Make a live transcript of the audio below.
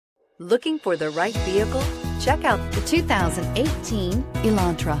Looking for the right vehicle? Check out the 2018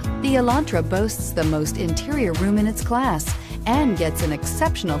 Elantra. The Elantra boasts the most interior room in its class and gets an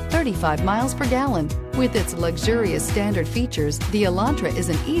exceptional 35 miles per gallon. With its luxurious standard features, the Elantra is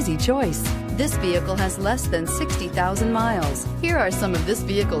an easy choice. This vehicle has less than 60,000 miles. Here are some of this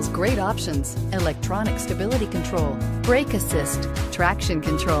vehicle's great options: electronic stability control, brake assist, traction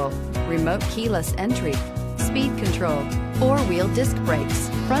control, remote keyless entry, speed control, four-wheel disc brakes,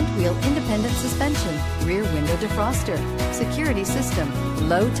 front-wheel independent suspension, rear window defroster, security system,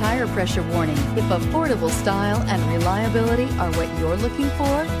 low tire pressure warning. If affordable style and reliability are what you're looking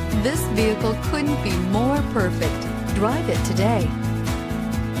for, this vehicle couldn't be more perfect. Drive it today.